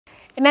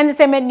In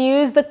entertainment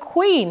news, the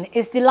Queen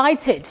is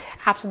delighted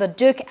after the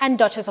Duke and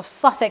Duchess of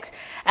Sussex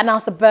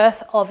announced the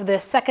birth of their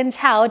second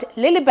child,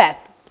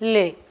 Lilibet,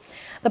 Lili.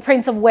 The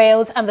Prince of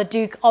Wales and the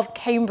Duke of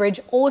Cambridge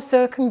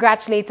also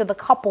congratulated the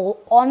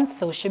couple on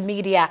social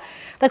media.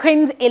 The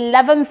Queen's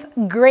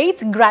 11th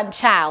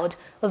great-grandchild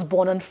was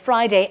born on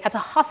Friday at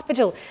a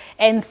hospital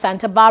in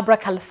Santa Barbara,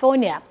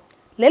 California.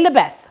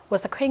 Lilibet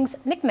was the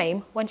Queen's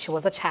nickname when she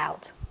was a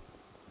child.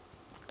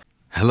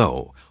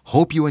 Hello,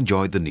 hope you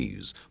enjoyed the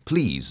news.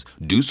 Please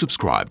do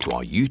subscribe to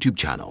our YouTube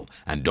channel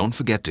and don't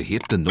forget to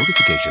hit the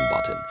notification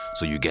button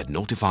so you get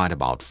notified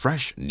about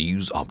fresh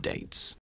news updates.